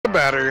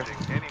battery.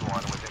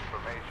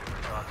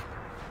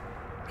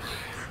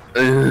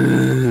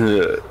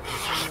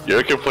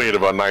 You're complaining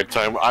about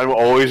nighttime. I'm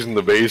always in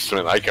the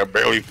basement. I can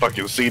barely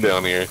fucking see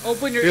down here.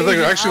 Open your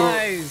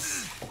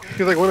eyes.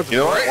 He's like, what is you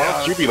know what? Why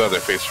don't you be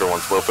Leatherface for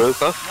once, Lopez,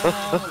 huh?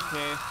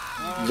 Okay.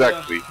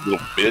 Exactly,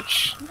 little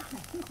bitch.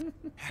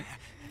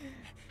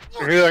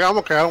 He's like, I'm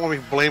okay. I don't want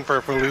to be blamed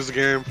for lose the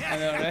game. I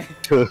know, right?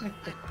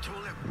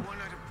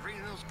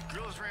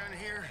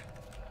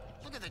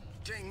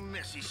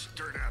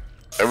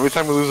 Every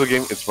time we lose a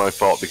game, it's my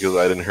fault because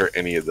I didn't hurt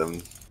any of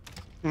them.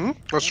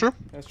 That's true.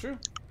 That's true.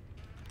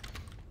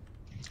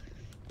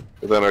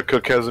 But then our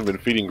cook hasn't been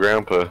feeding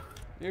Grandpa.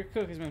 Your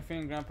cook has been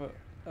feeding Grandpa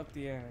up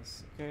the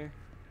ass, okay?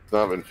 He's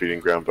not been feeding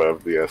Grandpa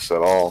up the ass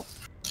at all.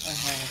 I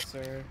have,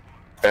 sir.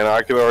 And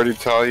I can already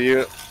tell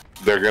you,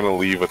 they're gonna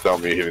leave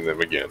without me hitting them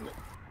again.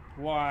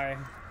 Why?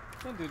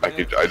 Don't do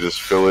that. I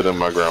just feel it in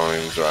my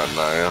groinings right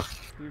now.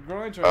 Your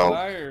groins are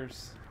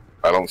liars.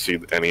 I don't see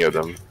any of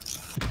them.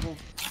 Well,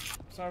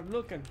 start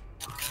looking.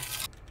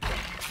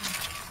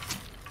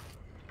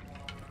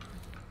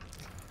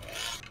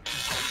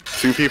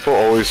 Two people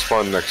always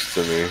spawn next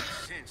to me,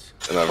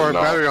 and I'm not.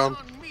 Battery on.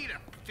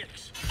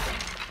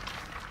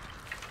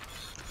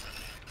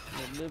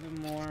 A little bit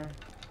more,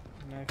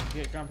 and I can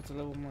get Grandpa to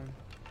level 1.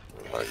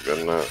 Oh my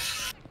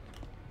goodness.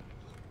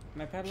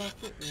 Can I padlock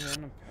it? Yeah, I'm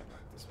gonna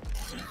padlock this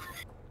one.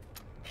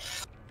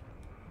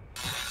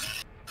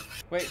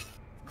 Wait.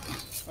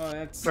 Oh,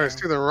 that's. Nice,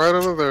 see them right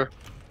under there.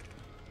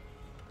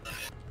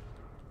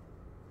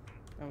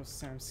 That was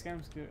Sam.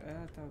 Scam's good.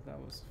 I thought that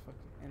was a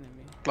fucking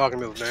enemy. Locking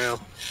this down.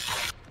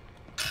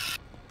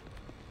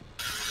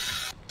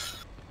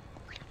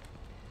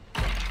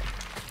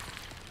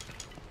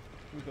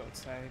 We go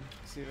outside.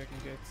 See if I can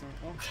get some.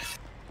 Oh, we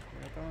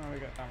got that one. Oh, we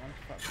got that one.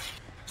 Fuck.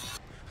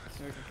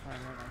 See if I can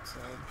find one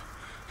outside.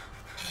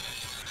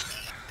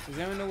 Does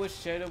anyone know which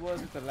shed it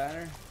was with the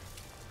ladder?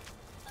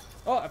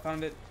 Oh, I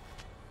found it.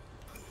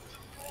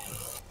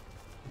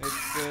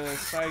 It's the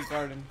side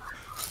garden.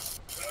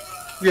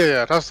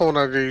 Yeah, that's the one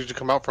I usually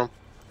come out from.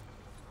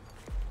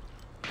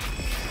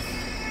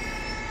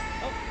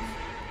 Oh,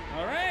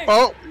 all right.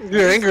 Oh,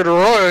 you angered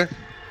Roy.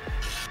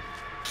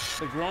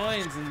 The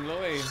groins and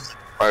Lloyd.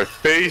 My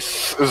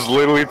face is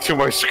literally to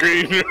my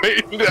screen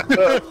right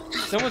now.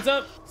 Someone's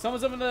up.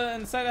 Someone's up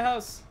inside the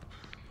house.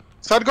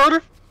 Side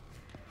garden?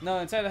 No,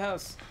 inside the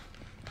house.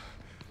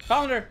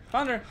 Found her.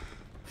 Found her.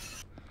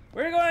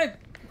 Where are you going?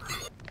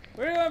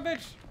 Where are you going,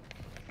 bitch?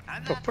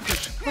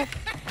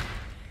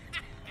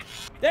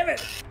 Damn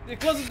it! They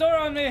closed the door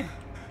on me!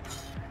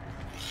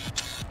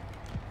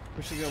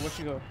 Where'd she go? Where'd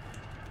she go?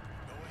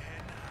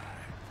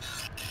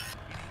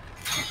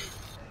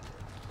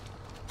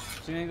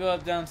 She didn't go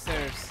up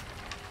downstairs.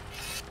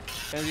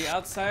 Is he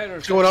outside or?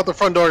 She's going out the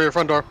front door, your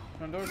front door.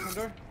 Front door, front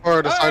door?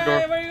 Or the side door.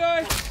 Where are you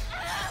going?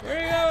 Where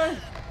are you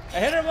going? I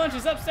hit her once,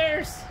 she's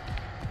upstairs!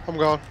 I'm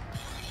gone.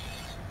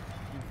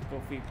 Go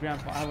feed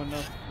Grandpa. I have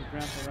enough for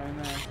Grandpa right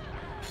now.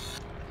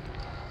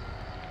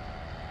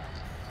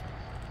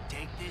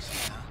 Take this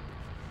now.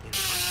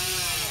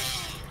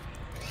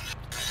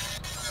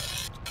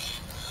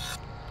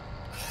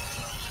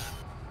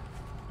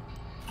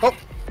 Oh,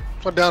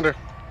 put down there.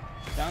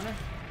 Down there?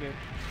 Good.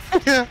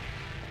 Yeah.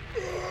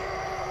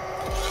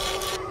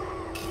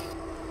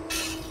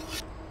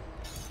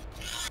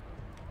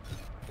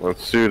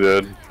 Let's see,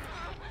 dude.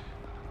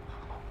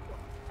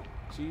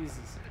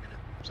 Jesus.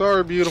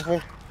 Sorry,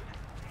 beautiful.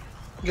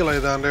 You can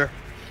lay down there.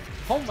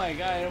 Oh my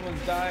god,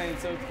 everyone's dying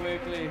so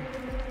quickly.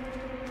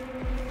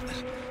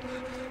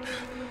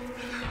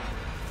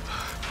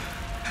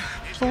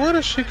 So where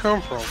does she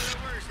come from?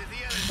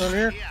 Down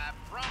here?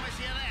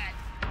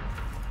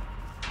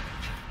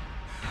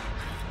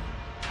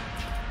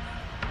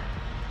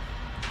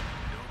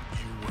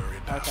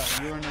 I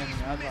thought you were an enemy.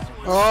 I thought.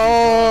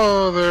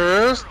 Oh,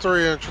 there is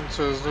 3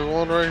 entrances. There's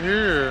one right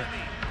here.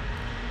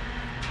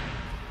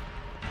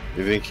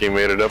 You think he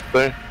made it up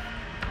there?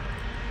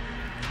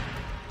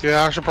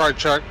 Yeah, I should probably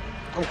check.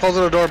 I'm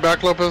closing the door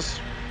back,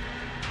 Lopez.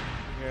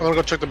 Okay. I'm gonna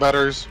go check the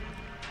batteries.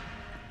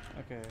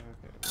 Okay.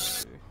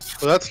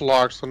 Well, that's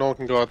locked, so no one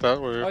can go out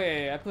that way. Oh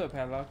yeah, I put a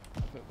padlock.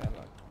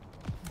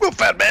 Real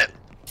fat man!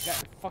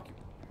 God, fuck you.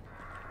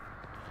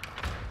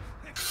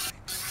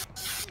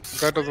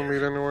 That doesn't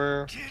lead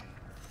anywhere.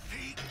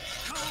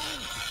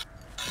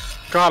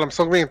 God, I'm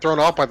still being thrown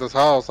off by this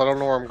house. I don't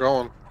know where I'm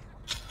going.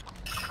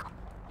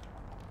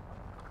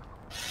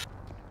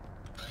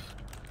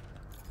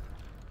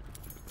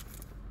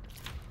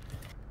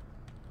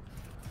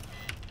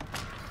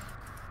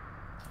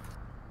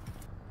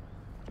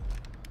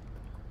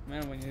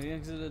 Man, when you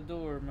exit the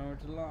door, remember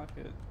to lock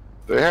it.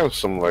 They have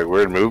some like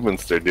weird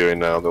movements they're doing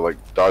now. They're like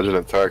dodging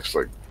attacks.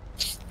 Like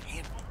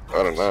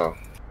I don't know.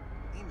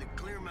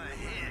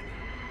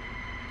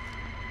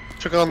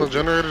 Check on the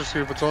generator, see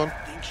if it's on.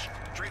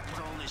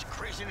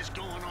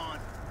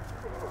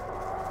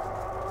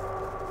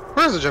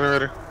 Where's the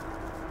generator?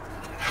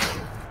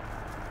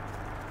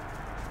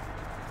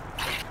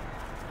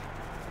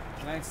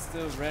 Light's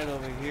still red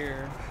over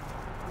here.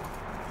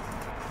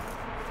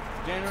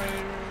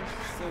 Generator,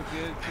 still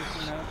good,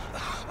 picking up.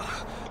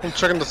 I'm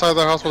checking the side of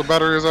the house where the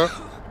battery is at.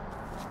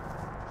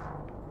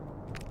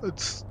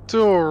 It's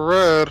still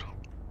red.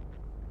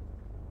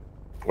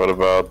 What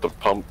about the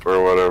pump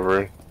or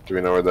whatever? Do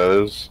we know where that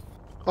is?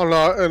 Oh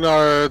no, in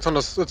our,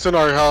 it's in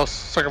our house,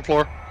 second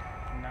floor.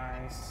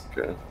 Nice.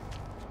 Okay.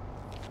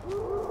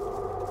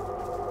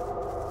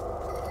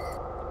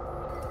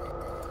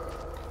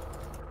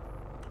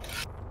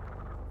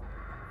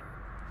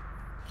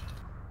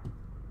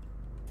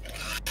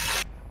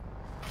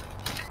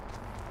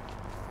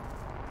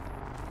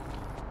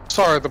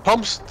 Sorry, the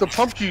pump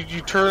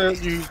you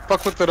turn, you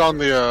fuck with it on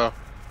the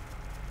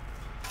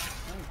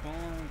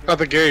at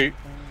the gate.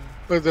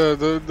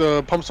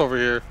 The pump's over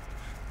here.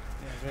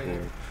 Yeah, right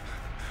here.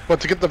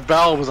 But to get the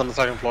valve is on the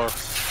second floor.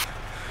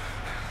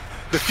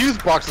 The fuse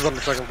box is on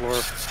the second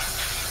floor.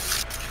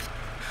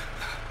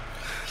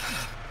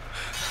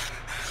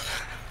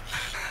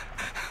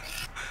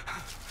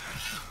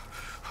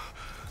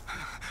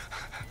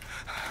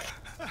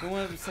 The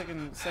one at the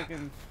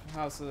second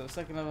house, the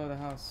second level of the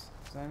house.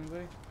 Is that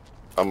anybody?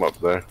 I'm up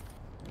there.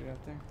 You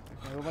got there?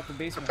 Okay, what about the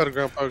basement? Had a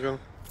grandpa again.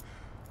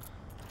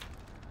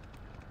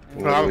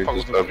 Any- No, I We haven't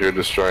just fucked with up here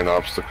destroying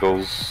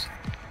obstacles.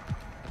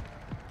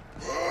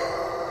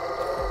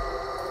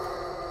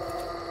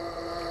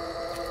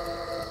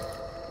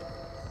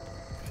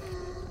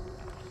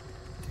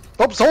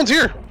 Oh, someone's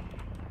here!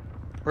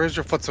 Where's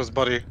your footsteps,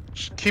 buddy?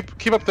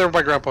 Keep up there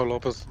by Grandpa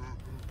Lopez.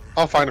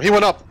 I'll find him. He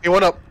went up. He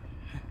went up.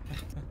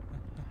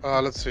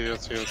 Let's see. There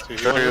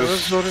he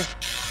is.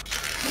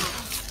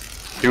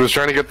 He was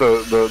trying to get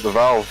the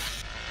valve.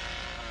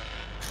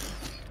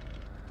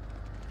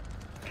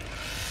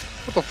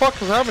 What the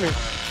fuck is happening?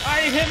 Ah,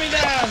 he hit me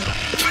down!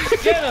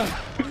 Get him!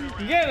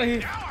 Get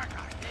him!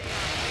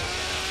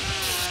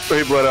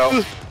 He bled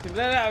out. He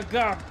let out,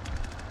 go!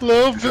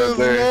 Love is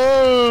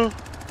love.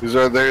 He's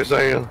right there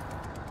saying.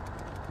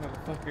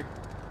 Motherfucker.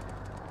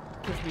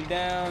 Push me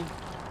down.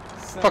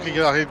 Fucking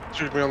yeah, he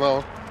shoot me on that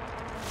one.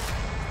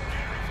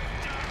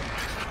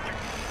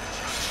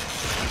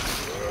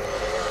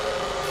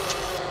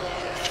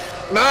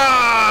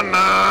 Nah.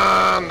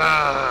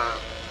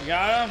 You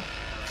got him?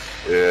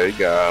 Yeah, he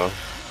got him.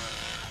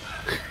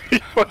 He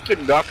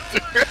fucking knocked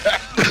him.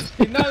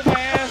 He knocked my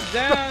ass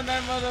down,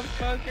 that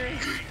motherfucker.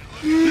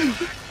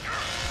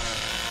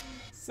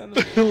 Son of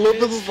a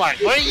Lopez bitch. is like,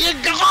 where you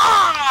go?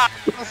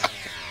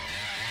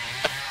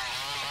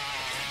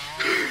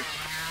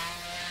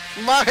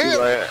 My He's head.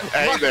 like,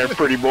 hey there,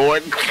 pretty boy.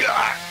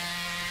 God.